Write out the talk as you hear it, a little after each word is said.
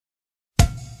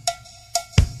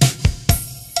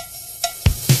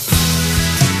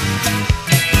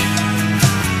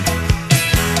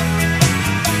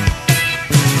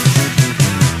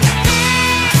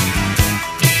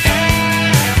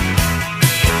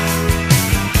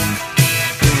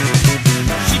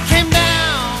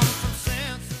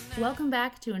Welcome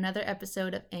back to another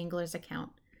episode of Angler's Account.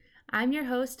 I'm your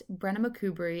host, Brenna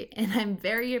McCubry, and I'm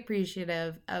very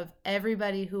appreciative of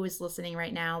everybody who is listening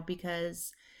right now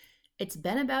because it's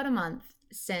been about a month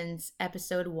since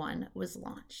episode 1 was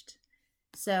launched.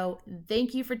 So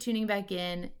thank you for tuning back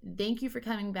in. Thank you for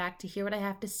coming back to hear what I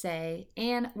have to say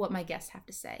and what my guests have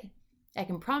to say. I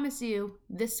can promise you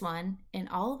this one and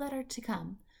all that are to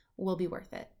come will be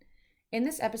worth it. In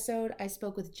this episode, I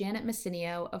spoke with Janet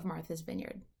Messineo of Martha's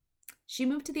Vineyard. She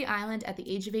moved to the island at the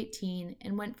age of 18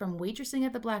 and went from waitressing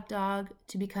at the Black Dog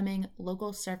to becoming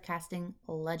local surf casting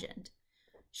legend.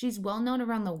 She's well known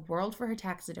around the world for her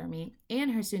taxidermy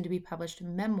and her soon-to-be published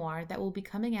memoir that will be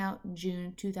coming out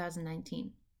June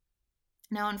 2019.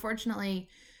 Now, unfortunately,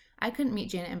 I couldn't meet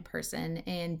Janet in person,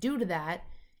 and due to that,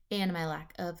 and my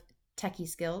lack of techie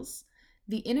skills,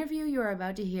 the interview you are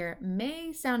about to hear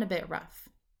may sound a bit rough.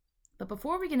 But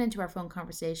before we get into our phone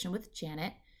conversation with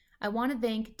Janet, I want to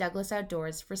thank Douglas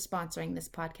Outdoors for sponsoring this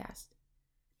podcast.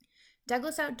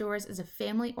 Douglas Outdoors is a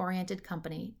family-oriented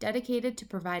company dedicated to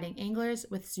providing anglers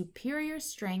with superior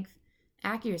strength,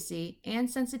 accuracy, and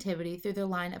sensitivity through their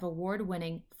line of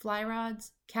award-winning fly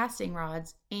rods, casting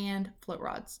rods, and float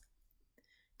rods.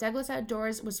 Douglas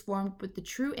Outdoors was formed with the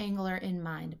true angler in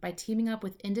mind by teaming up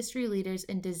with industry leaders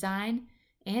in design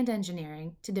and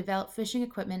engineering to develop fishing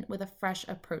equipment with a fresh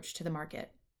approach to the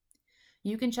market.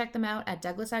 You can check them out at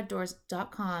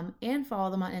douglasoutdoors.com and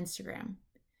follow them on Instagram.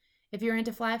 If you're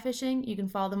into fly fishing, you can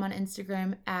follow them on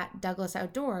Instagram at Douglas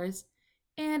Outdoors.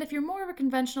 And if you're more of a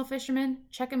conventional fisherman,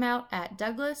 check them out at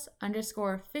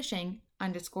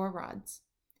Douglas_fishing_rods.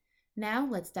 Now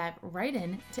let's dive right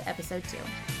in to episode 2.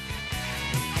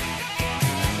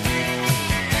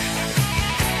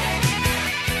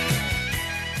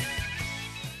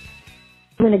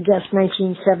 I'm going to guess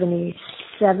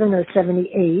 1977 or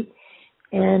 78.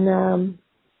 And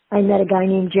I met a guy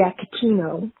named Jack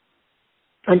Catino.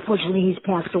 Unfortunately, he's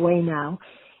passed away now.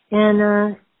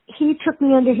 And he took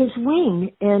me under his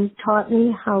wing and taught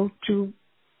me how to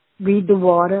read the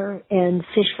water and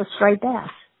fish for striped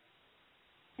bass.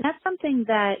 And that's something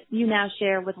that you now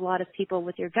share with a lot of people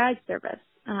with your guide service.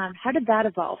 How did that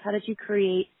evolve? How did you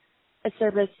create a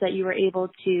service that you were able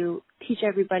to teach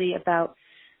everybody about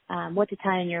what to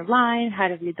tie in your line, how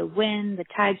to read the wind, the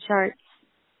tide charts?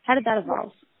 How did that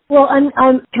evolve? Well,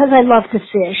 because I love to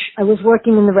fish, I was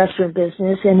working in the restaurant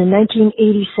business, and in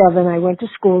 1987 I went to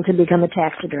school to become a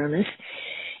taxidermist.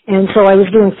 And so I was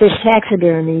doing fish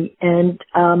taxidermy, and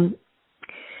I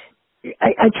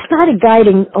started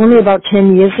guiding only about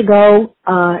 10 years ago,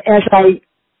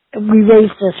 we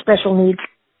raised a special needs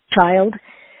child.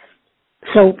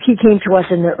 So he came to us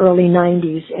in the early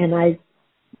 90s, and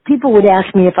people would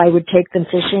ask me if I would take them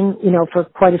fishing, for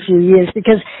quite a few years,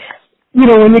 because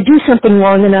when you do something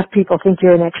long enough, people think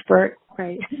you're an expert.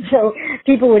 Right. So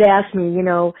people would ask me,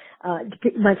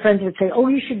 my friends would say, oh,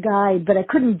 you should guide, but I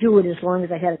couldn't do it as long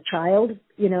as I had a child,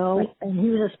 and he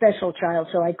was a special child,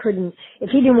 so I couldn't, if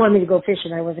he didn't want me to go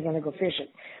fishing, I wasn't going to go fishing.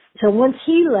 So once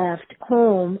he left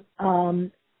home,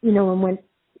 and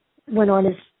went on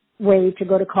his way to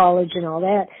go to college and all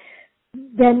that,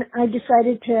 then I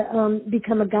decided to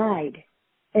become a guide.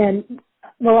 And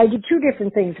well, I did two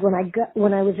different things. When I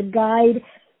was a guide,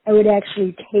 I would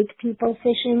actually take people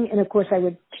fishing, and of course I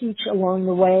would teach along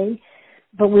the way,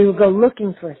 but we would go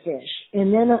looking for fish.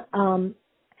 And then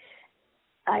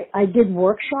I did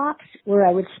workshops where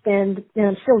I would spend, and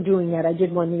I'm still doing that. I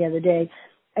did one the other day.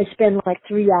 I spend like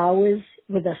 3 hours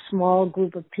with a small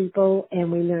group of people,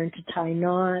 and we learned to tie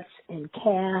knots and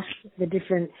cast the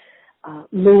different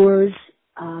lures,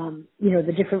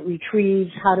 the different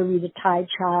retrieves, how to read a tide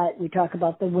chart. We talk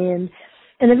about the wind.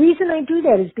 And the reason I do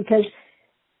that is because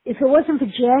if it wasn't for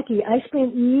Jackie, I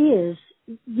spent years,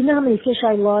 you know how many fish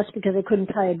I lost because I couldn't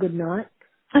tie a good knot?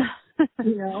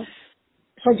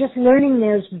 So just learning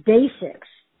those basics,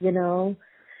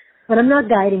 But I'm not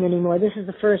guiding anymore. This is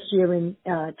the first year in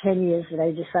 10 years that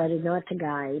I decided not to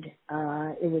guide.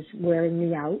 It was wearing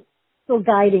me out. Still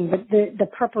guiding, but the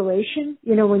preparation,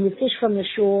 when you fish from the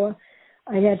shore,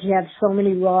 I had to have so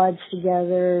many rods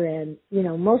together and,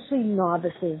 mostly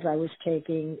novices I was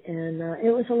taking, and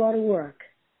it was a lot of work.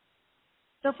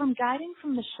 So from guiding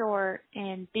from the shore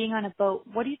and being on a boat,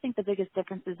 what do you think the biggest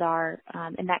differences are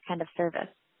in that kind of service?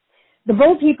 The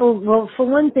boat people, well, for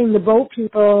one thing, the boat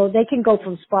people, they can go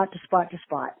from spot to spot to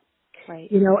spot. Right.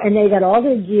 And they got all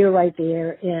their gear right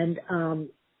there, and,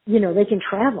 they can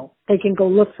travel. They can go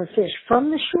look for fish. From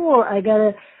the shore,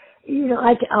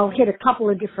 I'll hit a couple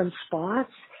of different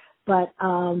spots, but,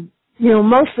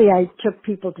 mostly I took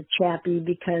people to Chappie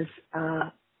because,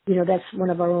 that's one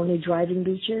of our only driving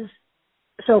beaches.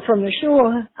 So from the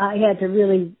shore, I had to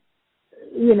really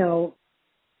you know,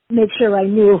 make sure I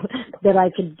knew that I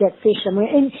could get fish somewhere.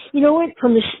 And you know what?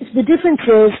 The difference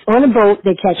is on a boat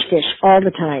they catch fish all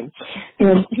the time,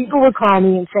 and people will call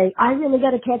me and say, "I really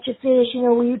got to catch a fish. You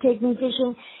know, will you take me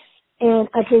fishing?" And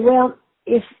I say, "Well,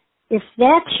 if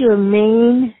that's your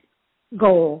main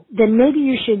goal, then maybe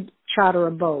you should charter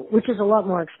a boat, which is a lot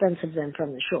more expensive than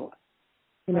from the shore.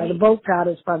 You know, Right. the boat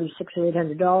charter is probably $600 or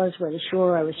 $800, where the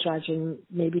shore I was charging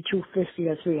maybe $250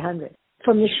 or $300.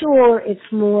 From the shore,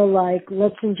 it's more like,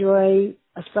 let's enjoy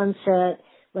a sunset,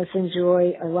 let's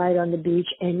enjoy a ride on the beach,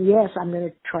 and yes, I'm going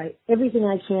to try everything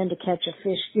I can to catch a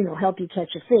fish, you know, help you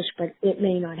catch a fish, but it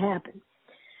may not happen.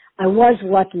 I was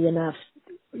lucky enough,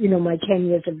 you know, my 10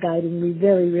 years of guiding, we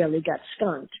very rarely got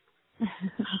skunked.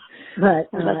 But,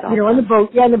 you know, on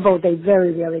the boat, they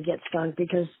very rarely get skunked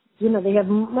because, you know, they have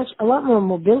a lot more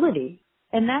mobility.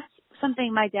 And that's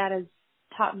something my dad has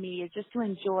taught me, is just to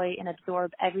enjoy and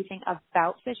absorb everything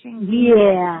about fishing.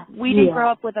 We didn't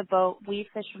grow up with a boat. We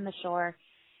fish from the shore.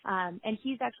 And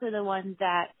he's actually the one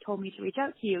that told me to reach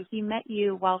out to you. He met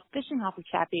you while fishing off of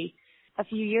Chappie a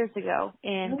few years ago,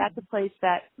 and that's a place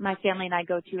that my family and I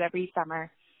go to every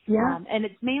summer. Yeah. And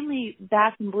it's mainly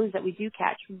bass and blues that we do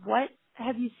catch. What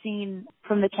have you seen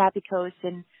from the Chappie Coast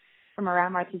and from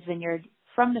around Martha's Vineyard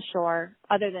from the shore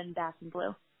other than bass and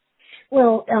blue?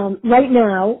 Well, right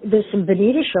now there's some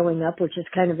bonita showing up, which is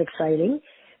kind of exciting.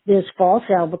 There's false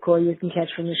albacore you can catch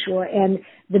from the shore. And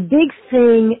the big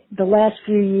thing the last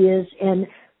few years, and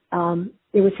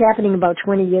it was happening about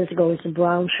 20 years ago, is the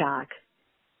brown shark.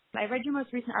 I read your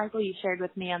most recent article you shared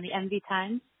with me on the MV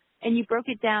Times, and you broke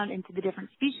it down into the different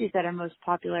species that are most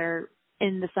popular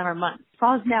in the summer months.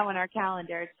 Fall's now on our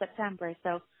calendar. It's September.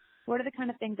 So what are the kind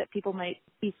of things that people might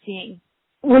be seeing?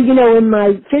 Well, you know, in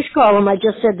my fish column, I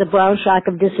just said the brown shark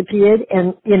have disappeared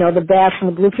and, you know, the bass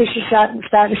and the bluefish are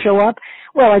starting to show up.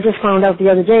 Well, I just found out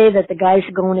the other day that the guys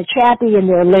are going to Chappie and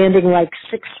they're landing like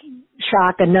 6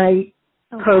 shark a night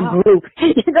per group.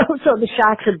 You know, so the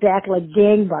sharks are back like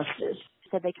gangbusters.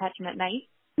 Did they catch them at night?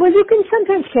 Well, you can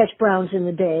sometimes catch browns in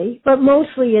the day, but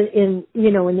mostly in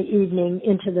you know, in the evening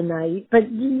into the night. But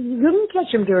you can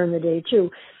catch them during the day too.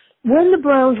 When the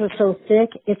browns are so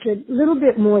thick, it's a little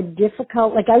bit more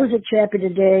difficult. Like I was at Chappie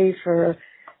today for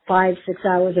 5-6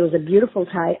 hours. It was a beautiful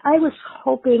tide. I was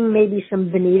hoping maybe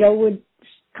some bonito would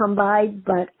come by,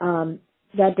 but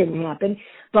that didn't happen.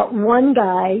 But one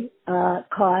guy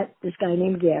caught, this guy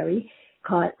named Gary,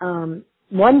 caught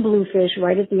one bluefish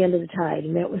right at the end of the tide,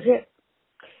 and that was it.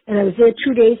 And I was there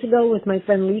 2 days ago with my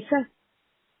friend Lisa,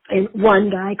 and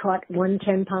one guy caught 1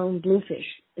 10-pound bluefish,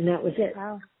 and that was it.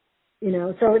 Wow. You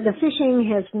know, so the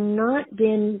fishing has not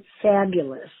been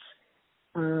fabulous.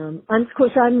 Of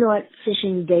course, I'm not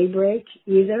fishing daybreak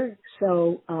either,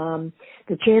 so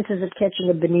the chances of catching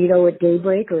a bonito at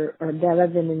daybreak are better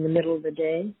than in the middle of the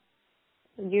day.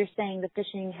 You're saying the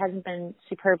fishing hasn't been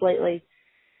superb lately.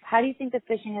 How do you think the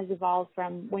fishing has evolved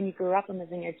from when you grew up on the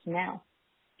vineyard to now?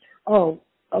 Oh,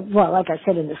 well, like I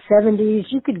said, in the 70s,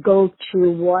 you could go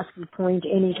to Wasp Point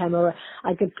anytime, or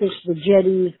I could fish the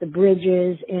jetties, the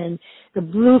bridges, and the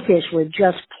bluefish were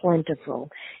just plentiful.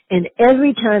 And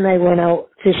every time I went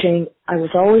out fishing, I was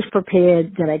always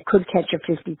prepared that I could catch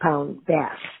a 50-pound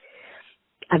bass.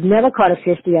 I've never caught a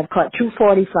 50. I've caught 2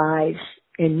 45s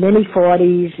and many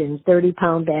 40s and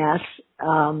 30-pound bass.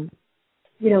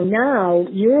 You know, now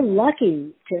you're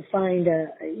lucky to find a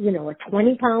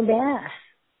 20-pound bass.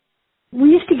 We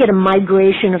used to get a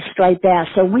migration of striped bass,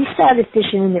 so we started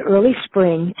fishing in the early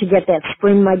spring to get that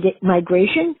spring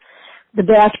migration, the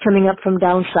bass coming up from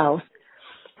down south,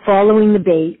 following the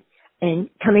bait, and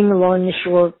coming along the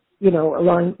shore, you know,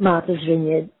 along Martha's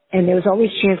Vineyard, and there was always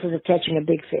chances of catching a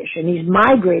big fish, and these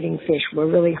migrating fish were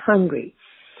really hungry.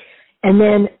 And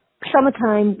then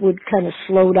summertime would kind of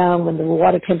slow down when the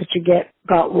water temperature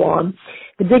got warm.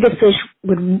 The bigger fish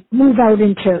would move out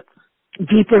into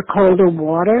deeper, colder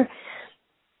water.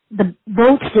 The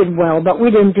boats did well, but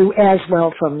we didn't do as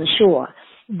well from the shore.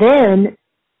 Then,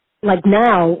 like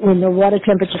now, when the water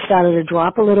temperature started to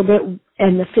drop a little bit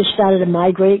and the fish started to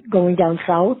migrate going down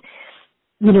south,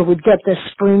 you know, we'd get the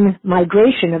spring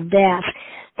migration of bass.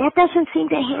 That doesn't seem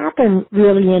to happen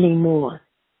really anymore.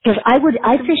 Because I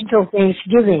fished till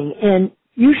Thanksgiving, and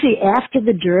usually after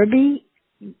the Derby,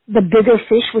 the bigger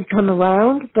fish would come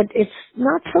around, but it's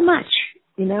not so much,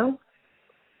 you know?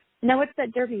 Now, what's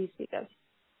that Derby you speak of?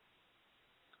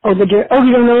 You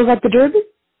don't know about the Derby?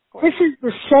 This is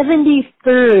the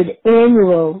 73rd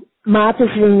annual Martha's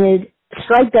Vineyard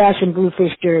Striped Bass and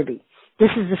Bluefish Derby.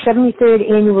 This is the 73rd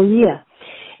annual year.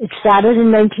 It started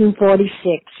in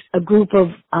 1946. A group of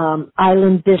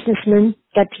island businessmen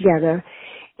got together,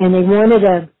 and they wanted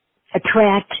to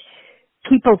attract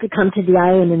people to come to the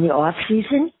island in the off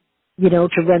season,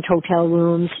 to rent hotel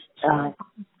rooms,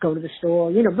 go to the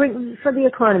store, bring for the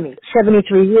economy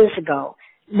 73 years ago.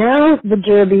 Now the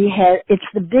Derby it's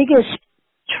the biggest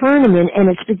tournament, and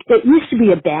it used to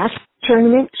be a bass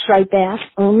tournament, striped bass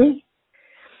only.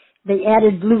 They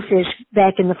added bluefish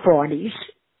back in the 40s,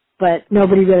 but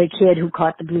nobody really cared who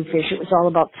caught the bluefish. It was all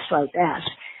about the striped bass.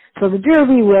 So the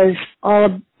Derby was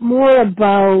more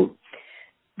about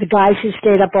the guys who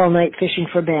stayed up all night fishing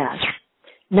for bass.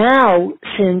 Now,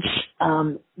 since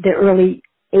the early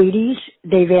 80s,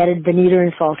 they've added bonita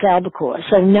and false albacore.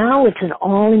 So now it's an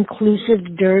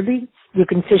all-inclusive Derby. You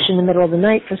can fish in the middle of the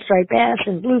night for striped bass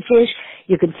and bluefish.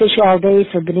 You can fish all day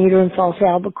for bonita and false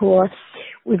albacore.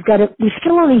 We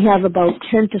still only have about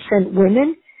 10%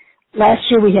 women. Last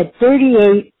year we had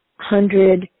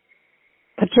 3,800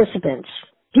 participants.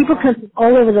 People come from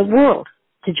all over the world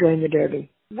to join the Derby.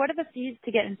 What are the fees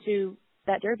to get into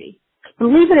that Derby?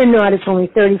 Believe it or not, it's only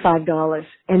 $35,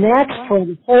 and that's for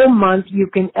the whole month. You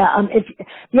can.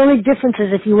 The only difference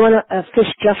is if you want to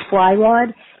fish just fly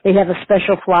rod, they have a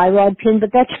special fly rod pin,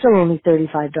 but that's still only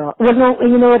 $35. Well, no,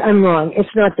 you know what? I'm wrong.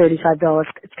 It's not $35.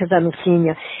 It's because I'm a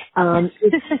senior.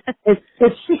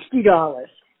 It's $60.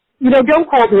 Don't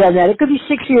quote me on that. It could be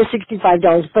 $60 or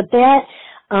 $65, but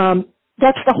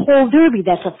that's the whole Derby.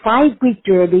 That's a 5-week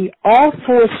Derby, all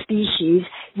 4 species.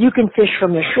 You can fish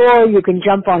from the shore. You can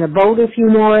jump on a boat if you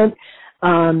want.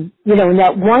 In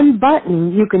that one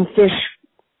button, you can fish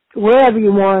wherever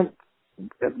you want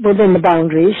within the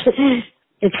boundaries.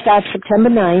 It starts September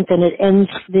 9th and it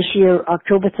ends this year,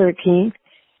 October 13th.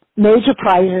 Major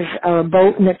prizes are a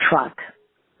boat and a truck.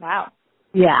 Wow.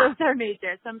 Yeah. Those are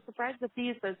major. So I'm surprised the fee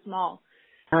is so small.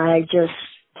 I just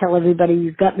tell everybody,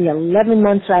 you've got me 11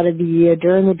 months out of the year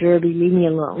during the Derby, leave me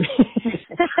alone.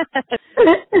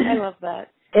 I love that.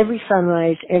 Every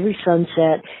sunrise, every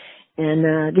sunset, and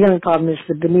the only problem is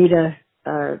the bonita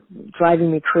are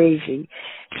driving me crazy.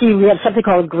 See, we have something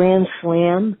called Grand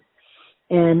Slam,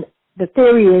 and the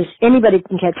theory is anybody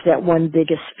can catch that one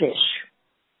biggest fish.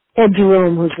 Ed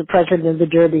Jerome, who's the president of the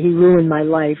Derby, he ruined my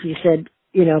life. He said,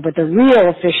 but the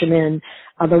real fishermen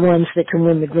are the ones that can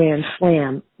win the Grand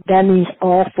Slam. That means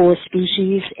all 4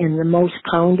 species and the most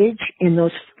poundage in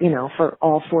those, for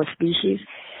all 4 species.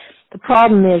 The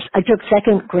problem is I took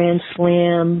second Grand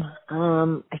Slam,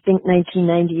 I think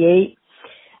 1998,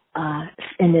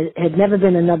 and there had never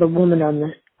been another woman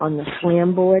on the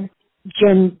slam board.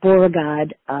 Jen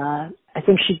Beauregard, I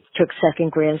think she took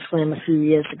second Grand Slam a few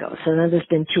years ago, so now there's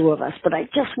been 2 of us. But I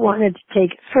just wanted to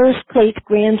take first place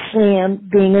Grand Slam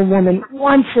being a woman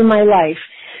once in my life.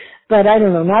 But I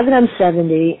don't know, now that I'm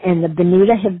 70 and the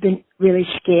bonita have been really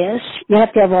scarce, you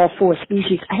have to have all 4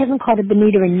 species. I haven't caught a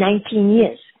bonita in 19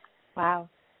 years. Wow.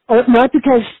 Not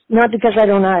because I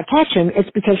don't know how to catch them, it's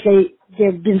because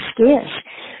they've been scarce.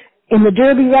 In the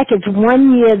Derby records,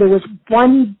 one year there was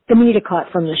 1 bonita caught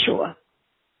from the shore.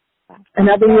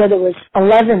 Another year there was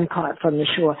 11 caught from the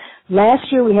shore.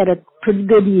 Last year we had a pretty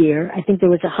good year. I think there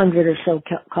was 100 or so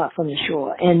caught from the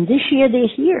shore. And this year they're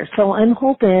here. So I'm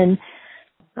hoping,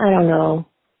 I don't know.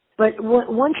 But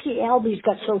once the albies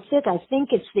got so thick, I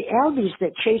think it's the albies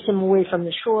that chase them away from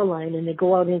the shoreline and they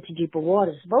go out into deeper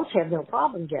waters. Boats have no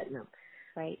problem getting them.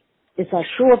 Right. It's our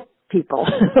shore people.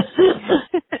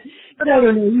 But I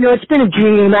don't know. It's been a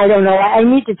dream. I don't know. I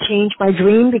need to change my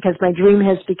dream because my dream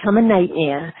has become a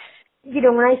nightmare. When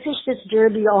I fish this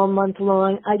Derby all month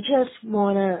long, I just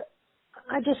want to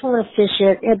fish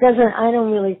it. I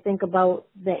don't really think about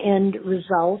the end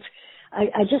result.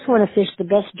 I just want to fish the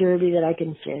best Derby that I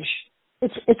can fish.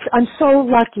 I'm so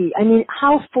lucky. I mean,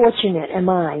 how fortunate am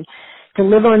I to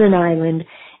live on an island?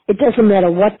 It doesn't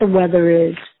matter what the weather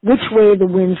is, which way the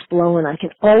wind's blowing. I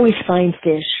can always find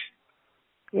fish.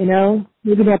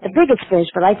 Maybe not the biggest fish,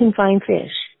 but I can find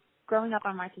fish. Growing up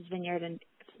on Martha's Vineyard and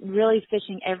really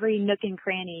fishing every nook and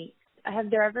cranny, have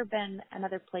there ever been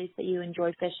another place that you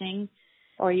enjoy fishing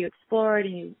or you explored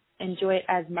and you enjoy it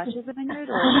as much as the vineyard?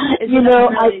 Or is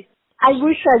I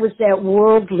wish I was that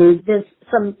worldly. There's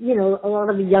some, a lot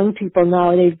of the young people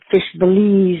now, they fish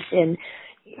Belize and,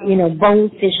 bone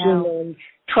fishing and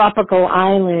tropical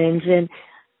islands. And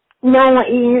I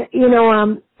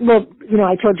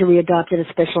told you we adopted a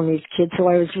special needs kid, so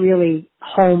I was really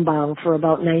homebound for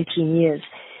about 19 years.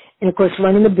 And of course,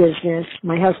 running a business.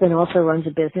 My husband also runs a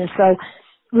business. So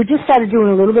we just started doing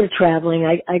a little bit of traveling.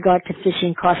 I got to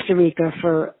fishing Costa Rica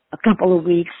for a couple of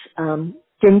weeks.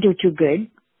 Didn't do too good.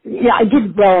 Yeah, I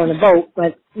did well on a boat,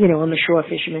 but, I'm a shore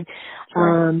fisherman.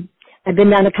 I've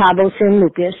been down to Cabo San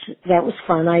Lucas. That was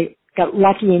fun. I got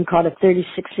lucky and caught a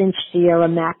 36-inch Sierra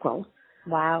mackerel.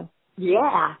 Wow.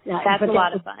 Yeah. That's a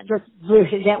lot of fun.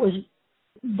 That was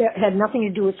that had nothing to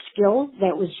do with skill.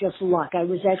 That was just luck. I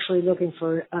was actually looking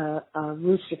for a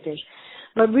rooster fish.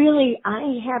 But really,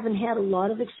 I haven't had a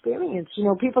lot of experience. You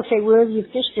know, people say, where have you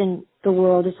fished in the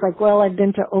world? It's like, well, I've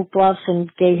been to Oak Bluffs and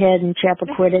Gay Head and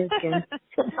Chappaquiddick. And,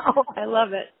 I love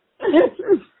it.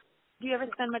 Do you ever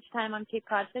spend much time on Cape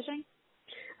Cod fishing?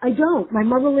 I don't. My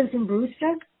mother lives in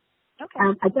Brewster.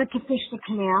 Okay. I got to fish the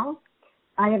canal.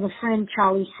 I have a friend,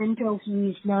 Charlie Cinto.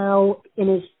 He's now in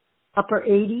his upper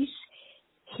 80s.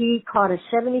 He caught a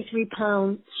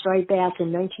 73-pound striped bass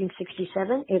in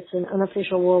 1967. It's an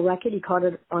unofficial world record. He caught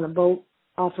it on a boat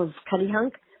off of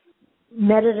Cuttyhunk.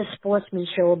 Met at a sportsman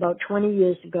show about 20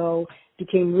 years ago,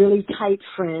 became really tight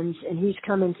friends, and he's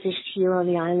come and fished here on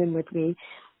the island with me.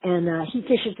 And he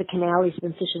fishes the canal. He's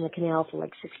been fishing the canal for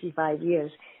like 65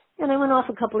 years. And I went off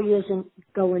a couple of years and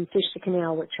go and fish the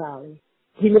canal with Charlie.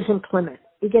 He lives in Plymouth.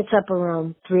 He gets up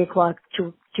around 3 o'clock,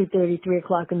 2:30, 3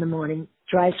 o'clock in the morning,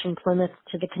 drives from Plymouth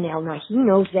to the canal. Now, he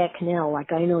knows that canal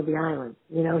like I know the island.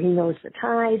 You know, he knows the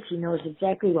tides. He knows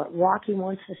exactly what rock he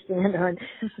wants to stand on.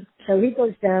 So he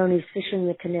goes down. He's fishing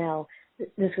the canal.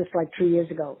 This was like 2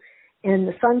 years ago. And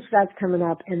the sun starts coming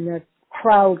up, and the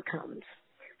crowd comes.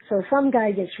 So some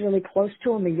guy gets really close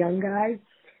to him, a young guy.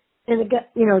 And the guy,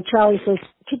 you know, Charlie says,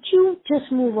 could you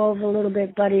just move over a little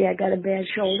bit, buddy? I got a bad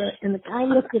shoulder. And the guy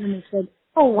looked at him and said,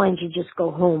 oh, why don't you just go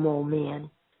home, old man?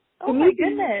 Oh, my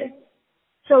goodness.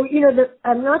 So, you know,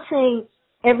 I'm not saying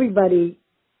everybody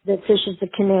that fishes the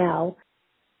canal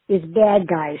is bad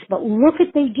guys, but look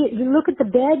at you look at the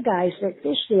bad guys that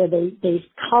fish there. They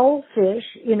cull fish.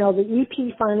 You know, the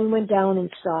EP finally went down and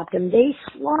stopped them. They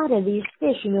slaughter these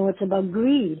fish. You know, it's about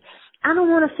greed. I don't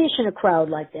want to fish in a crowd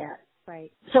like that.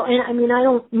 Right. So, and I mean, I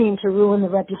don't mean to ruin the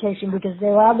reputation because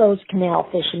there are those canal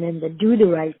fishermen that do the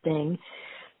right thing,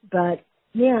 but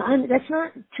yeah,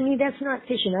 to me, that's not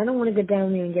fishing. I don't want to go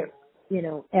down there and get, you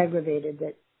know, aggravated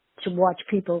to watch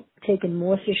people taking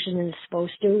more fish than they're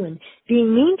supposed to and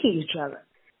being mean to each other.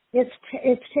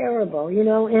 It's terrible, you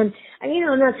know, and, you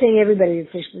know, I'm not saying everybody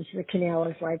that fishes the canal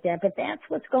is like that, but that's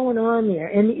what's going on there.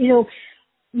 And, you know,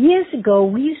 years ago,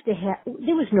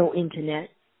 there was no internet,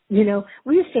 you know,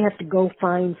 we used to have to go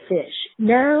find fish.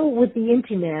 Now with the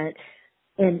internet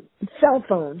and cell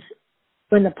phones,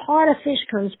 when the pot of fish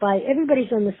comes by,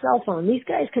 everybody's on the cell phone. These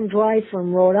guys can drive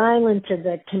from Rhode Island to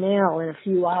the canal in a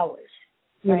few hours,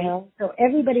 you know. So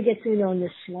everybody gets in on the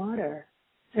slaughter.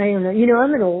 I don't know. You know,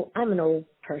 I'm an old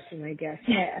person, I guess.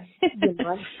 Yeah.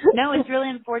 No, it's really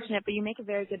unfortunate, but you make a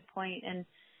very good point.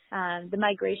 And the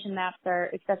migration maps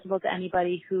are accessible to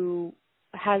anybody who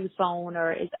has a phone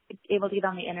or is able to get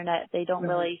on the internet. They don't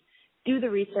really do the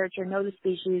research or know the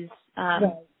species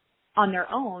on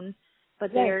their own,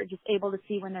 but they're just able to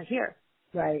see when they're here.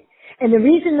 Right. And the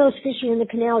reason those fish are in the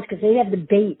canal is because they have the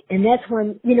bait. And that's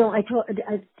when, you know,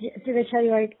 did I tell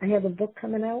you I have a book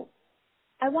coming out?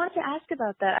 I wanted to ask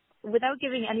about that. Without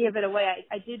giving any of it away,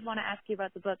 I did want to ask you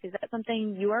about the book. Is that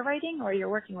something you are writing or you're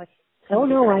working with? Oh,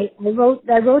 no, I wrote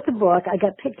the book. I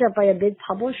got picked up by a big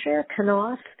publisher,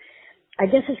 Knopf. I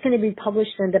guess it's going to be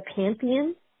published under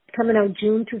Pantheon, coming out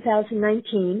June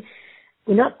 2019.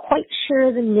 We're not quite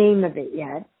sure the name of it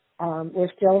yet. We're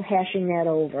still hashing that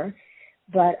over.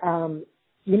 But,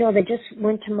 you know, they just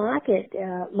went to market.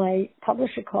 My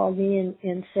publisher called me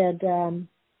and said,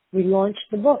 we launched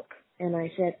the book. And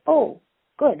I said, oh,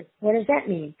 good. What does that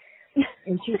mean?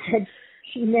 And she said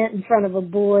she met in front of a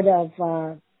board of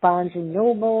Barnes &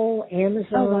 Noble,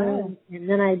 Amazon, and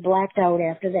then I blacked out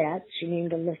after that. She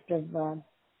named a list of,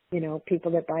 you know,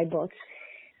 people that buy books.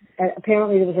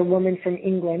 Apparently there was a woman from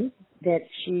England that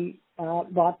she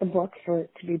bought the book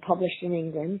to be published in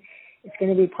England. It's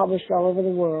going to be published all over the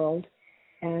world.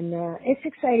 And it's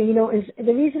exciting. You know,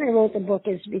 the reason I wrote the book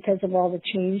is because of all the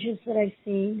changes that I've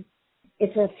seen.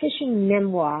 It's a fishing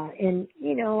memoir. And,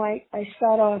 you know, I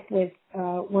start off with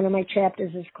one of my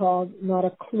chapters is called Not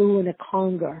a Clue in a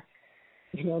Conger.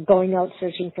 You know, going out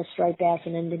searching for striped bass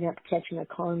and ending up catching a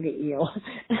conger eel.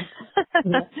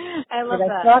 You know, I love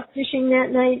that. I stopped fishing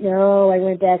that night? No, I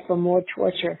went back for more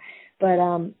torture. But,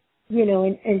 you know,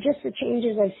 and just the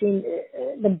changes I've seen,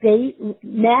 the bait,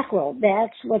 mackerel,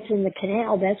 that's what's in the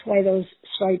canal. That's why those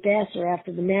striped bass are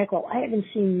after the mackerel. I haven't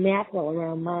seen mackerel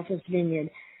around Martha's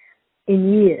Vineyard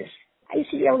in years. I used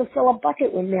to be able to fill a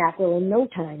bucket with mackerel in no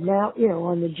time. Now, you know,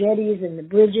 on the jetties and the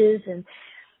bridges, and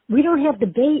we don't have the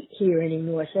bait here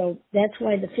anymore. So that's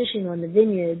why the fishing on the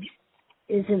vineyard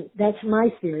that's my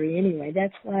theory anyway.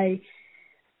 That's why,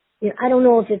 you know, I don't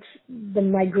know if it's the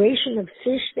migration of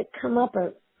fish that come up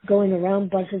or going around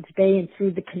Buzzards Bay and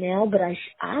through the canal, but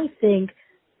I think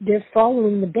they're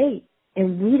following the bait,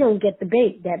 and we don't get the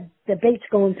bait. That the bait's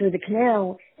going through the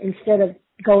canal instead of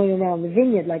going around the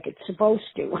vineyard like it's supposed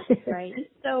to. Right.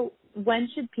 So when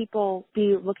should people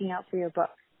be looking out for your book?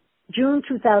 June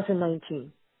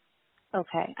 2019.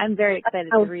 Okay. I'm very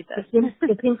excited to read this.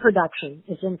 It's in production.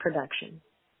 It's in production.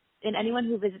 And anyone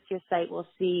who visits your site will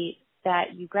see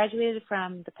that you graduated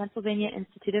from the Pennsylvania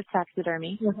Institute of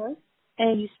Taxidermy,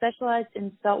 and you specialized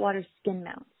in saltwater skin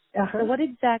mounts. So what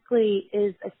exactly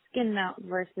is a skin mount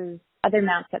versus other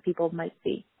mounts that people might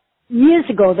see? Years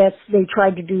ago, they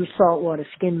tried to do saltwater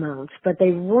skin mounts, but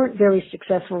they weren't very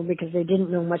successful because they didn't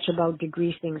know much about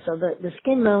degreasing. So the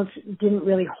skin mounts didn't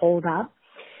really hold up.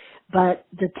 But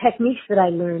the techniques that I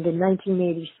learned in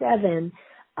 1987,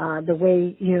 the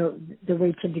way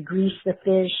to degrease the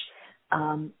fish,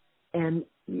 and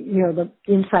the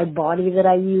inside body that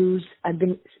I use, I've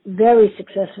been very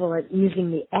successful at using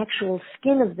the actual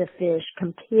skin of the fish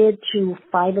compared to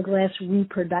fiberglass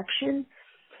reproduction.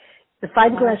 The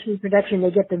fiberglass reproduction,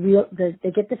 they get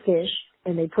the fish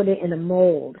and they put it in a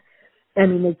mold. I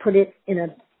mean, they put it in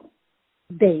a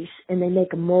base and they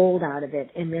make a mold out of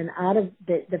it, and then out of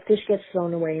the fish gets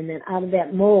thrown away, and then out of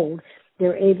that mold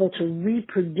they're able to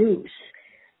reproduce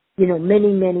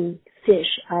many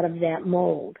fish out of that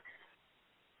mold.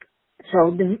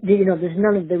 So there's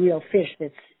none of the real fish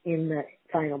that's in the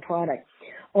final product.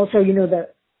 Also,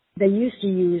 they used to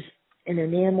use an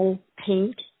enamel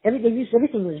paint.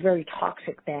 Everything was very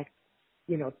toxic back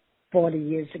 40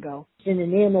 years ago. An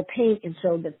enamel paint, and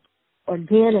so the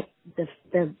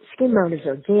skin mount is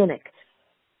organic,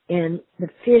 and the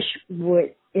fish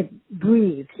it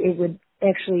breathed. It would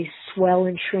actually swell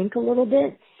and shrink a little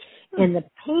bit, and the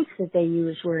paints that they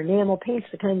used were enamel paints,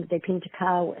 the kind that they paint a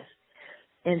car with,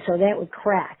 and so that would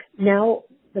crack. Now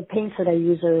the paints that I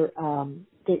use are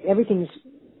everything's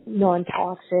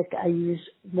non-toxic. I use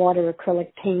water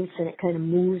acrylic paints, and it kind of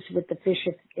moves with the fish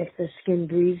if the skin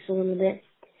breathes a little bit.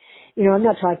 I'm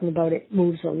not talking about it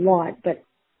moves a lot, but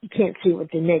you can't see it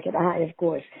with the naked eye, of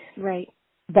course. Right.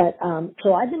 But,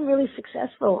 so I've been really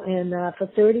successful, and for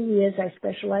 30 years I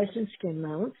specialized in skin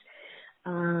mounts.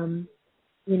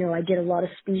 I get a lot of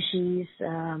species,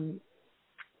 a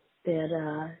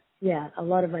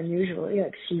lot of unusual,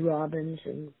 like sea robins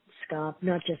and scaup,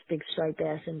 not just big striped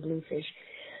bass and bluefish.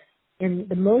 And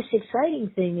the most exciting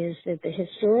thing is that the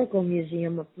Historical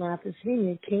Museum of Martha's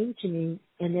Vineyard came to me,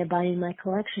 and they're buying my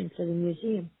collection for the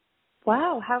museum.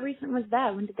 Wow, how recent was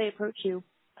that? When did they approach you?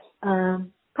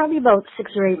 Probably about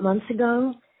 6 or 8 months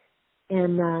ago.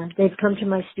 And they've come to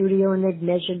my studio and they've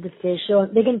measured the fish. So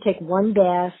they're going to take one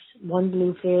bass, one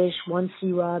bluefish, one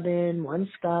sea robin, one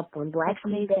scup, one black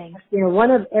sea bass. One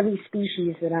of every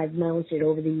species that I've mounted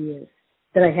over the years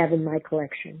that I have in my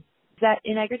collection. Is that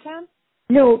in Edgartown?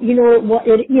 No,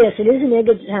 yes, it is in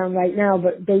Edgartown right now,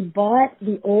 but they bought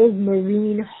the old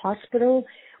Marine Hospital,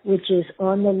 which is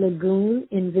on the lagoon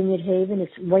in Vineyard Haven.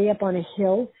 It's way up on a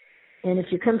hill. And if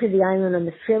you come to the island on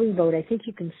the ferry boat, I think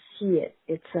you can see it.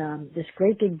 It's this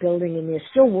great big building, and they're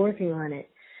still working on it.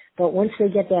 But once they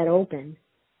get that open,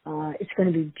 it's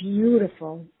going to be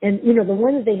beautiful. And, the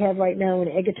one that they have right now in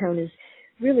Edgartown is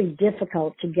really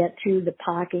difficult to get to. The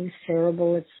parking's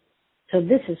terrible. So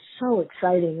this is so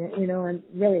exciting. I'm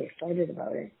really excited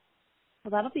about it.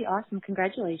 Well, that'll be awesome.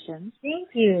 Congratulations. Thank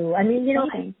you. I mean,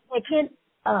 I can't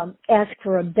ask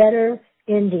for a better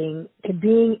ending to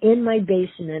being in my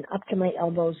basement up to my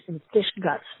elbows in fish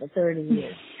guts for 30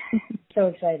 years. So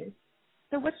excited.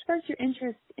 So what sparked your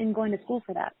interest in going to school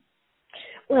for that?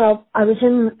 Well, I was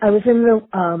in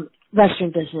the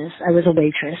restaurant business. I was a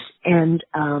waitress, and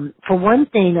for one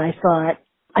thing, I thought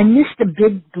I missed the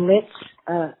big blitz.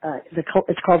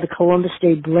 It's called the Columbus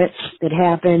Day Blitz that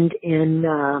happened in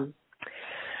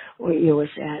what year was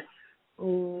that?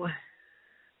 Oh,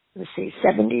 let's see,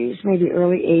 70s, maybe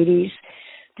early 80s.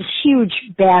 This huge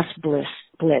bass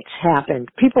blitz happened.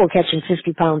 People were catching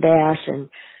 50-pound bass, and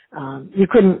you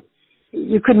couldn't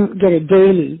get a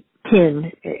daily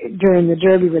pin during the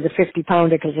Derby with a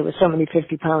 50-pounder because there were so many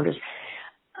 50-pounders.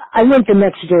 I went the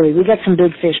next day. We got some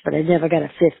big fish, but I never got a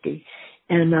 50.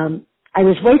 And I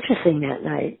was waitressing that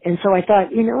night, and so I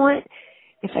thought, you know what?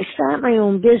 If I start my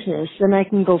own business, then I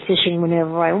can go fishing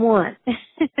whenever I want.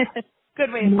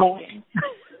 Good way of thinking.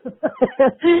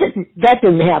 That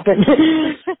didn't happen.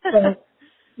 So,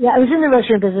 I was in the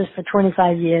restaurant business for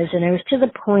 25 years, and I was to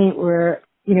the point where,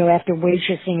 after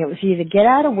waitressing, it was either get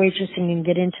out of waitressing and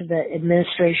get into the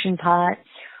administration part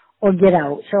or get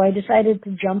out. So I decided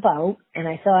to jump out, and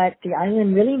I thought the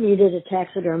island really needed a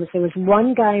taxidermist. There was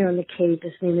one guy on the Cape.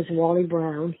 His name is Wally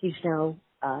Brown. He's now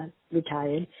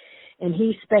retired, and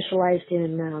he specialized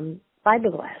in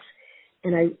fiberglass.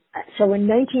 And so in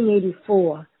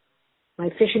 1984, my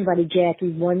fishing buddy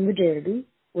Jackie won the Derby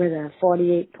with a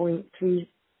 48.3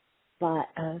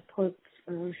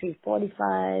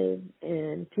 45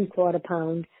 and 3/4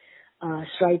 pound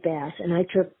striped bass, and I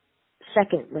took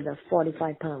second with a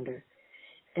 45 pounder.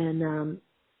 And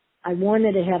I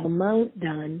wanted to have a mount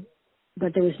done,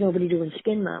 but there was nobody doing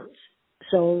skin mounts.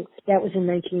 So that was in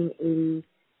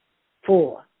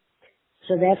 1984.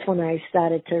 So that's when I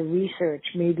started to research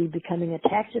maybe becoming a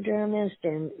taxidermist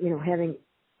and, having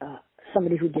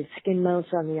somebody who did skin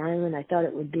mounts on the island. I thought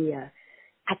it'd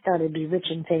be rich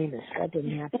and famous. That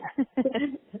didn't happen.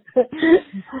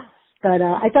 But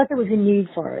I thought there was a need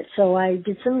for it. So I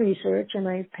did some research and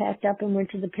I packed up and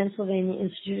went to the Pennsylvania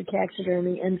Institute of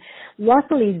Taxidermy. And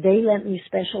luckily they let me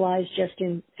specialize just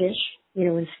in fish,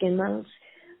 in skin mounts.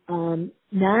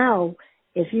 Now,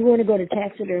 if you want to go to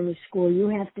taxidermy school, you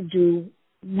have to do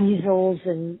weasels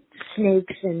and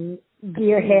snakes and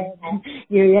deer head. And,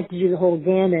 you have to do the whole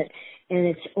gamut. And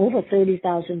it's over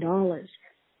 $30,000.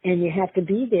 And you have to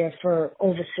be there for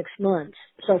over 6 months.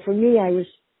 So for me, I was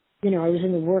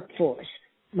in the workforce.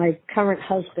 My current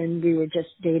husband, we were just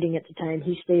dating at the time.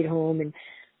 He stayed home and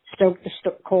stoked the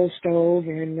coal stove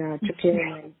and took care of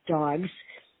my dogs.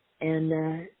 And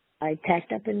I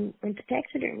packed up and went to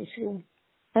taxidermy school.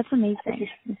 That's amazing.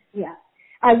 Yeah.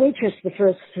 I waitressed the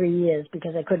first 3 years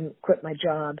because I couldn't quit my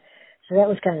job. So that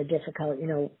was kind of difficult,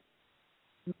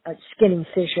 skinning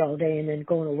fish all day and then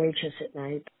going to waitress at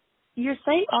night. Your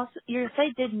site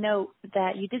did note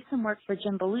that you did some work for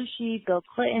Jim Belushi, Bill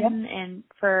Clinton, and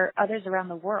for others around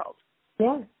the world.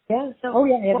 Yeah. So,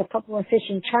 I have a couple of fish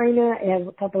in China. I have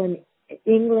a couple in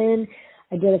England.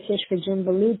 I did a fish for Jim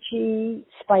Belushi,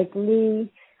 Spike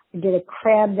Lee. I did a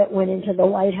crab that went into the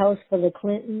White House for the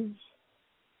Clintons.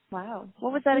 Wow.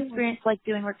 What was that experience like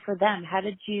doing work for them? How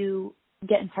did you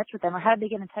get in touch with them, or how did they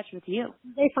get in touch with you?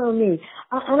 They found me.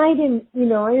 And I didn't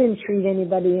treat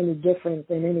anybody any different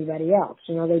than anybody else.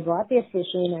 They brought their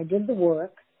fish in, I did the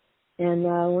work, and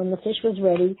when the fish was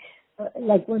ready,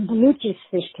 like when Belushi's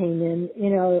fish came in,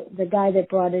 the guy that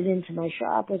brought it into my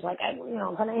shop was like,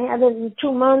 can I have it in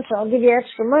 2 months? I'll give you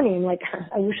extra money. I'm like,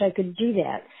 I wish I could do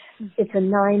that. It's a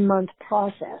 9-month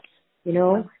process, If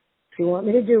you want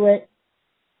me to do it,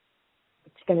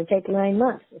 it's going to take 9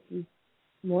 months. If you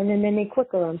want it any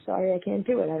quicker, I'm sorry, I can't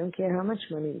do it. I don't care how much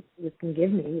money you can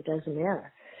give me. It doesn't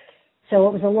matter. So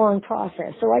it was a long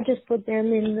process. So I just put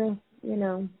them in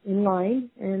in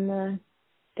line and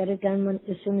got it done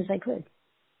as soon as I could.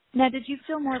 Now, did you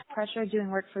feel more pressure doing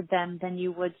work for them than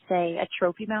you would, say, a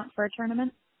trophy mount for a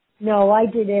tournament? No, I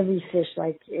did every fish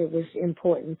like it was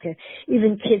important to,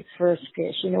 even kids' first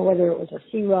fish, whether it was a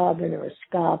sea robin or a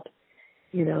scaup,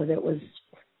 that was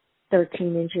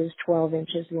 13 inches, 12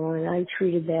 inches long. I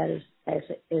treated that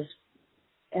as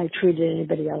I treated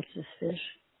anybody else's fish.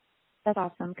 That's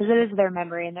awesome, because it is their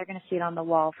memory, and they're going to see it on the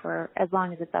wall for as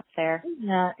long as it's up there.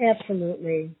 Yeah,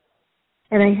 absolutely.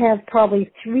 And I have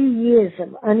probably 3 years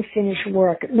of unfinished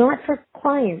work, not for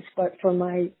clients, but for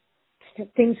my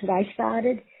things that I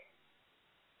started.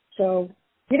 So,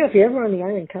 if you're ever on the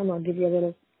island, come, I'll give you a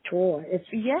little tour.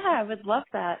 Yeah, I would love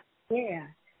that. Yeah.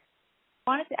 I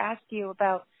wanted to ask you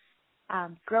about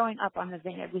growing up on the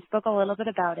vineyard. We spoke a little bit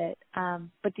about it,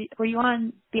 but were you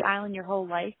on the island your whole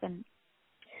life, and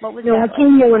what was that I like?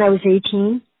 came here when I was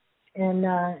 18, and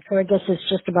so I guess it's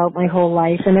just about my whole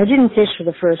life. And I didn't fish for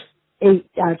the first 10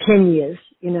 years.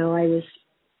 I was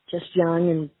just young,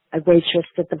 and I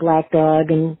waitressed at the Black Dog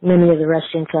and many of the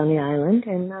restaurants on the island,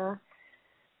 and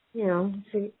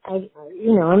so I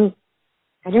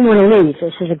didn't want to leave.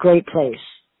 This is a great place.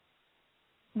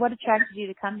 What attracted you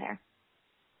to come there?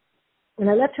 When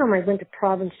I left home, I went to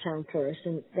Provincetown first,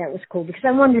 and that was cool because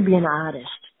I wanted to be an artist,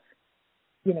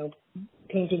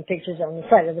 painting pictures on the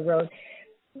side of the road.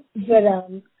 But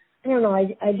I don't know,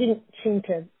 I didn't seem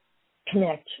to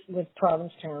connect with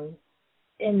Provincetown.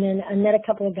 And then I met a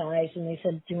couple of guys, and they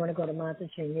said, do you want to go to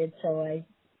Martha's Vineyard? So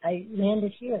I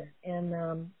landed here, and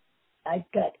I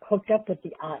got hooked up with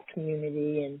the art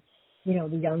community and,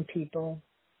 the young people.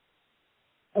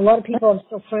 A lot of people I'm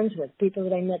still friends with. People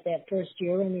that I met that first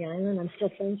year on the island, I'm still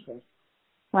friends with.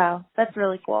 Wow, that's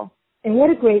really cool. And what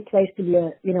a great place to be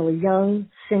a young,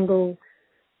 single,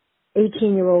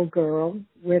 18-year-old girl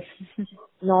with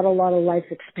not a lot of life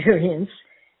experience.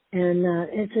 And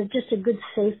it's just a good,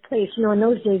 safe place. In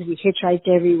those days we hitchhiked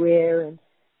everywhere, and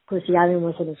of course the island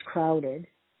wasn't as crowded.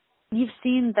 You've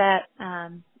seen that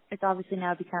it's obviously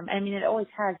now become, it always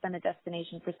has been a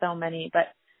destination for so many,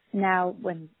 but now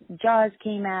when Jaws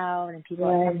came out and people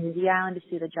are coming to the island to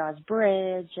see the Jaws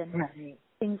Bridge and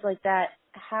things like that,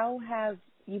 how have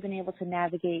you been able to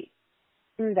navigate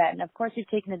through that? And of course you've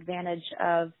taken advantage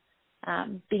of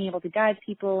being able to guide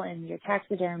people in your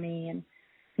taxidermy and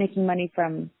making money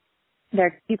from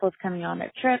Their people's coming on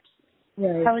their trips.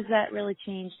 Right. How has that really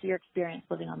changed your experience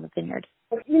living on the vineyard?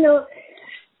 You know,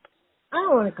 I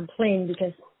don't want to complain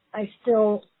because I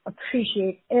still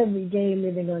appreciate every day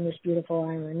living on this beautiful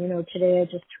island. You know, today I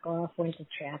just took off, went to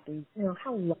Chappie. You know,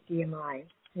 how lucky am I?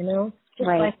 You know, just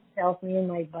Right. myself, me and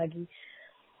my buggy.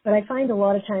 But I find a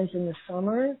lot of times in the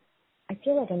summer, I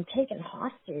feel like I'm taken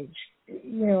hostage.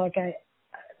 You know, like a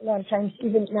lot of times,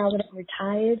 even now that I'm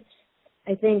retired,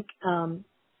 I think,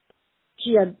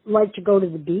 gee, I'd like to go to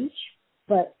the beach,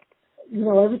 but, you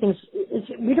know,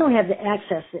 we don't have the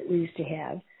access that we used to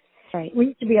have. Right. We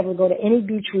used to be able to go to any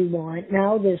beach we want.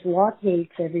 Now there's lock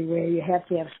gates everywhere. You have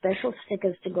to have special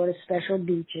stickers to go to special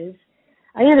beaches.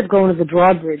 I end up going to the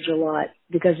drawbridge a lot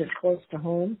because it's close to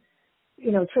home.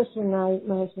 You know, Tristan and I,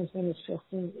 my husband's name is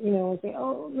Tristan, you know, I say,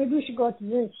 oh, maybe we should go out to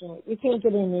dinner tonight. We can't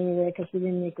get in anywhere because we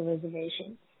didn't make a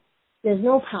reservation. There's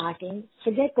no parking.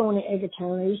 Forget going to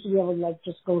Edgartown. I used to be able to, like,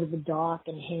 just go to the dock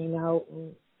and hang out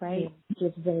and, Right. you know, see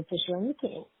if there's any fish around. You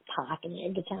can't park in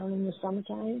Edgartown in the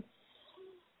summertime.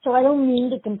 So I don't mean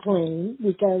to complain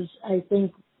because I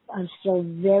think I'm still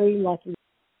very lucky.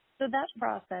 So that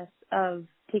process of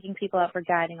taking people out for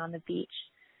guiding on the beach,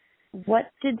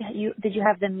 what did you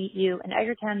have them meet you in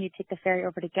Edgartown? You take the ferry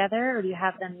over together, or do you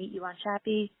have them meet you on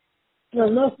Chappie? No,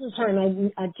 most of the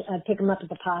time I'd pick them up at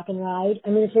the park and ride. I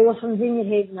mean, if they were from Vineyard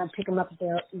Haven, I'd pick them up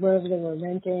at wherever they were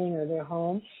renting or their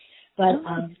home. But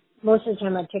most of the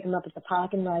time I'd pick them up at the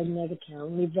park and ride in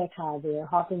Edgartown, leave their car there,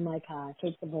 hop in my car,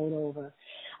 take the boat over.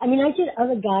 I mean, I did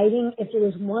other guiding. If there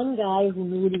was one guy who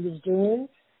knew what he was doing,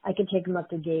 I could take him up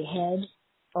to Gay Head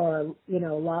or, you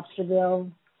know,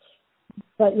 Lobsterville.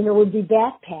 But, you know, it would be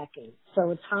backpacking.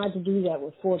 So it's hard to do that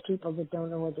with 4 people that don't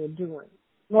know what they're doing.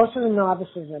 Most of the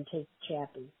novices I take to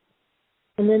Chappie.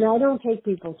 And then I don't take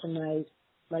people to my,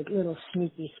 like, little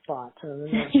sneaky spots.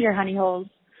 Your honey holes.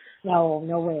 No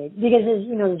way. Because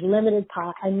there's limited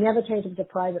I never take them to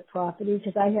private property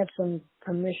because I have some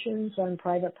permissions on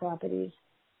private properties.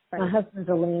 Right. My husband's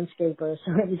a landscaper,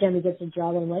 so every time he gets a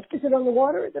job, I'm like, is it on the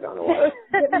water? Is it on the water?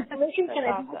 Get me permission? Can I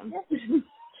awesome.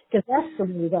 Because that's the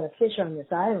way you got to fish on this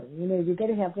island. You know, you got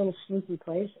to have little sneaky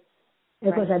places. And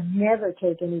of course, I'd never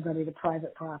take anybody to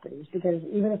private properties because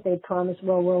even if they promise,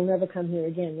 well, we'll never come here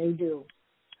again, they do.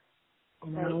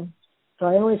 You know? Right. So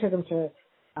I only took them to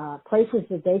places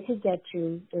that they could get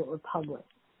to that were public.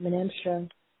 Menemstra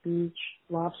Beach,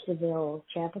 Lobsterville,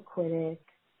 Chappaquiddick,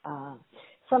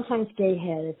 sometimes Gay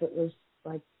Head if it was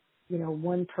like, you know,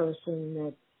 one person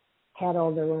that had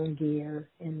all their own gear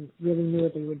and really knew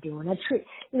what they were doing.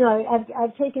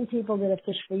 I've taken people that have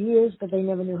fished for years, but they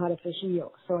never knew how to fish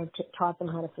eels, so I've taught them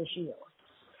how to fish eels.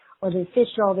 Or they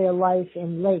fished all their life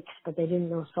in lakes, but they didn't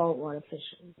know saltwater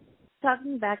fishing.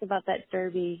 Talking back about that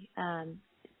derby,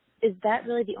 is that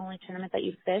really the only tournament that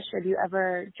you fish, or do you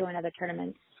ever join other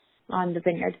tournaments on the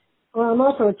vineyard? Well, I'm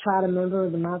also a charter member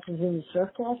of the Mountains Vineyard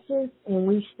Surfcasters, and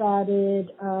we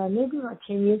started, maybe about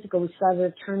 10 years ago, we started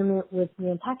a tournament with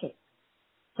Nantucket.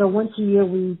 So once a year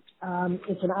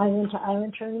it's an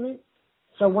island-to-island tournament.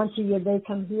 So once a year they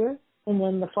come here, and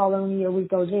then the following year we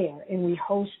go there. And we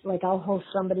host, like I'll host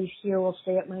somebody here, will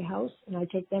stay at my house, and I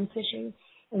take them fishing.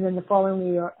 And then the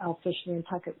following year I'll fish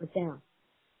Nantucket with them.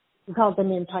 We call it the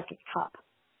Nantucket Cup.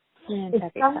 It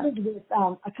started with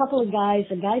a couple of guys,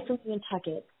 a guy from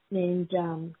Nantucket named,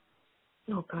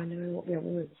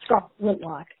 Scott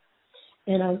Whitlock,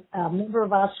 and a member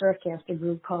of our Surfcaster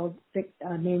group called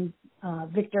named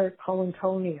Victor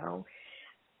Colantonio.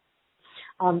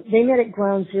 They met at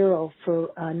Ground Zero for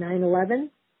 9/11.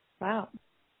 Wow.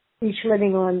 Each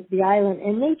living on the island,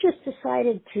 and they just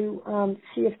decided to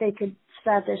see if they could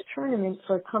start this tournament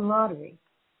for camaraderie.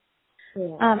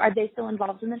 Yeah. Are they still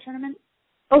involved in the tournament?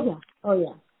 Oh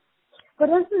yeah. But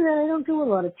other than that, I don't do a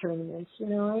lot of tournaments. You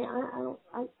know,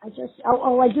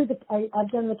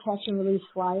 I've done the catch and release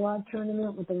fly rod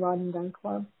tournament with the Rod and Gun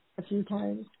Club a few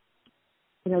times.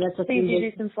 You know, that's a. So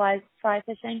you do some fly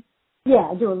fishing? Yeah,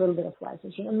 I do a little bit of fly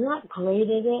fishing. I'm not great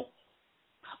at it.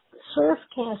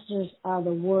 Surfcasters are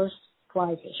the worst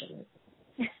fly fishermen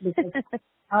because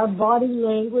our body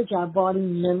language, our body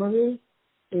memory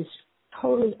is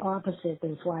totally opposite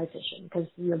than fly fishing because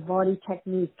your body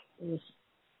technique is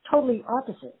totally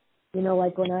opposite. You know,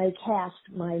 like when I cast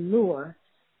my lure,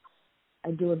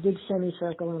 I do a big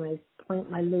semicircle and I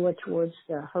point my lure towards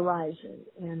the horizon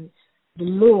and the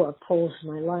lure pulls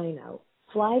my line out.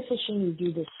 Fly fishing, you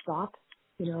do this stop,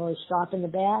 you know, I stop in the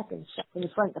back and stop in the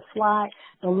front.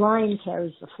 The line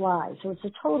carries the fly. So it's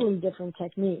a totally different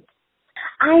technique.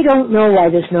 I don't know why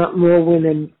there's not more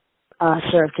women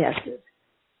surfcasters.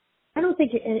 I don't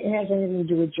think it has anything to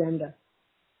do with gender.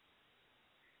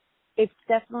 It's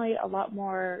definitely a lot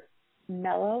more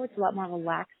mellow. It's a lot more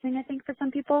relaxing, I think, for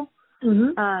some people.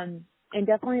 Mm-hmm. And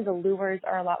definitely the lures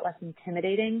are a lot less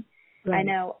intimidating. Right. I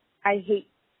know I hate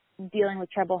dealing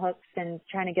with treble hooks and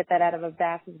trying to get that out of a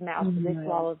bass's mouth because they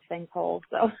swallow the things whole.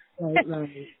 So. Right.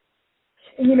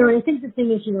 And, you know, I think the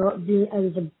thing is, you know,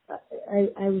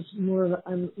 I was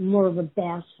more of a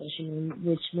bass fisherman,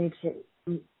 which makes it,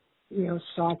 you know,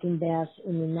 stalking bass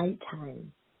in the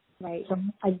nighttime. Right. So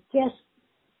I guess,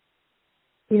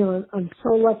 you know, I'm so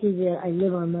lucky that I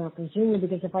live on Mount Virginia,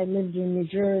 because if I lived in New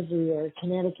Jersey or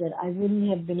Connecticut, I wouldn't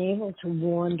have been able to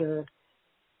wander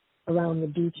around the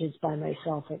beaches by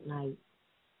myself at night.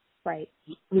 Right.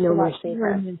 You know,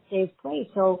 we're in a safe place.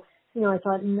 So, you know, I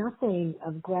thought nothing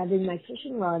of grabbing my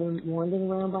fishing rod and wandering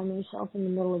around by myself in the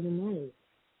middle of the night.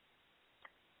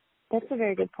 That's a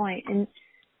very good point. And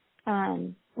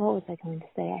what was I going to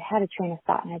say? I had a train of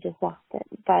thought and I just lost it.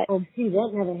 But gee,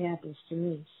 that never happens to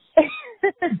me.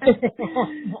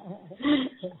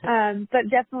 But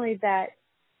definitely that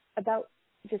about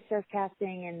just surf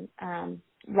casting and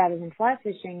rather than fly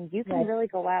fishing, you can really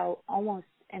go out almost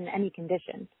in any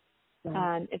condition.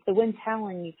 Right. If the wind's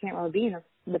howling, you can't really be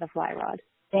with a fly rod.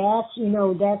 That's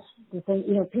the thing.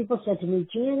 You know, people said to me,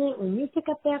 Janet, when you pick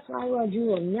up that fly rod, you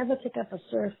will never pick up a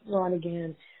surf rod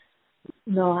again.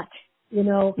 Not, you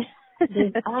know,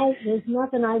 there's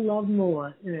nothing I love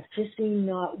more than a 15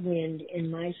 knot wind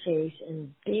in my face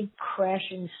and big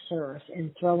crashing surf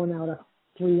and throwing out a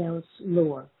 3-ounce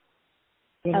lure.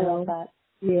 You know? I love that.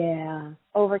 Yeah.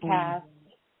 Overcast.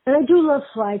 And I do love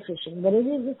fly fishing, but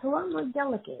it's a lot more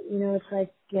delicate. You know, it's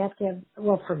like you have to have,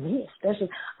 well, for me especially,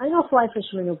 I know fly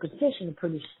fishermen who could fish in a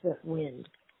pretty stiff wind,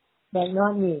 but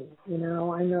not me. You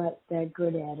know, I'm not that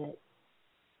good at it.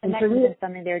 And that could have been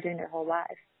something they were doing their whole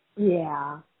lives.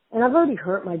 Yeah. And I've already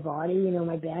hurt my body. You know,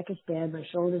 my back is bad, my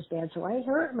shoulder's bad, so I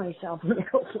hurt myself when I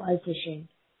go fly fishing.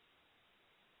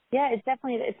 Yeah, it's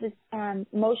definitely, it's a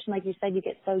motion, like you said, you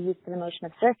get so used to the motion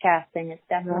of surf casting. It's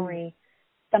definitely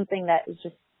something that is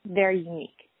just very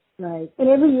unique. Right. And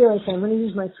every year I say, I'm going to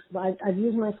use I've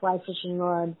used my fly fishing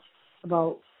rod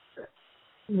about,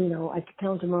 you know, I could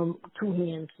count them on 2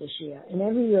 hands this year. And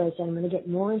every year I say, I'm going to get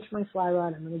more into my fly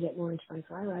rod, I'm going to get more into my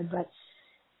fly rod. But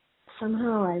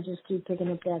somehow I just keep picking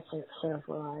up that surf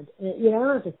rod. You know, I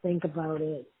don't have to think about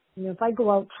it. You know, if I go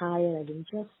out tired, I can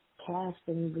just cast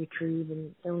and retrieve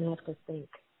and don't have to think.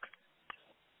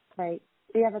 Right.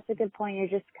 Yeah, that's a good point. You're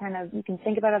just kind of, you can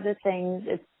think about other things.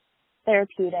 It's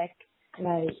therapeutic.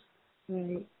 Right.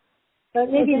 But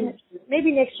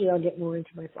maybe next year I'll get more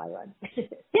into my fly rod.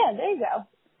 Yeah, there you go.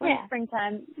 When it's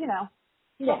springtime, you know,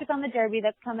 focus on the derby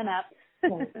that's coming up.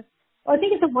 Right. Well, I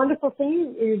think it's a wonderful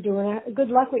thing you're doing. Good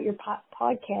luck with your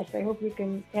podcast. I hope you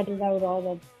can edit out all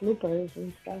the bloopers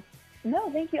and stuff.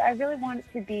 No, thank you. I really want it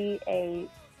to be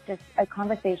just a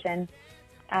conversation,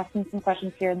 asking some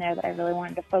questions here and there that I really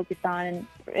wanted to focus on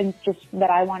and just that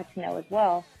I wanted to know as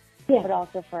well. Yeah. But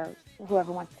also for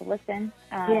whoever wants to listen.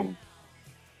 I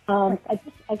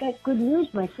got good news.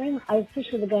 My friend, I fish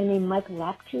with a guy named Mike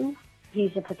Laptu.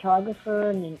 He's a photographer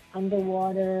and an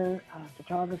underwater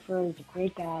photographer. He's a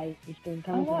great guy. He's been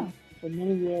coming for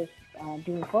many years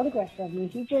doing photographs of me.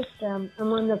 He just, I'm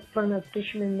on the front of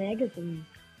Fisherman Magazine.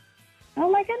 Oh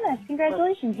my goodness!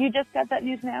 Congratulations! You just got that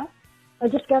news now? I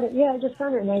just got it. Yeah, I just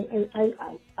found it, and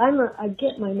I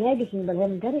get my magazine, but I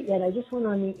haven't got it yet. I just went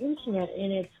on the internet,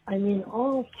 and I'm in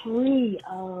all 3.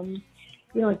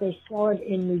 You know, they saw it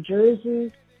in New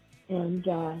Jersey and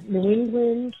New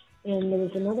England, and there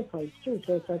was another place too.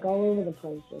 So it's like all over the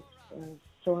place.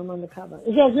 So I'm on the cover.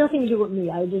 It has nothing to do with me.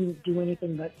 I didn't do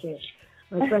anything but fish.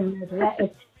 My friend,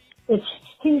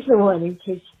 he's the one who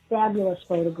takes fabulous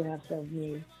photographs of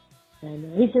me.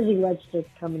 And he says he likes to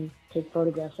come and take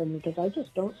photographs of me because I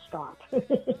just don't stop.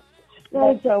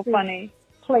 That's so funny.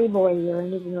 Playboy or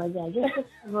anything like that. Just a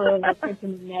cover of a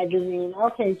freaking magazine.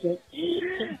 I'll take it.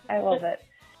 I love it.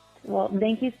 Well,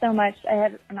 thank you so much. I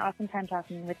had an awesome time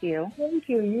talking with you. Thank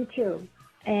you. You too.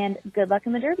 And good luck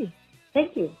in the Derby.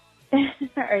 Thank you. All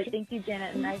right. Thank you,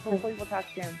 Janet. And hopefully we'll talk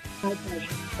soon. My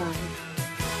pleasure. Bye.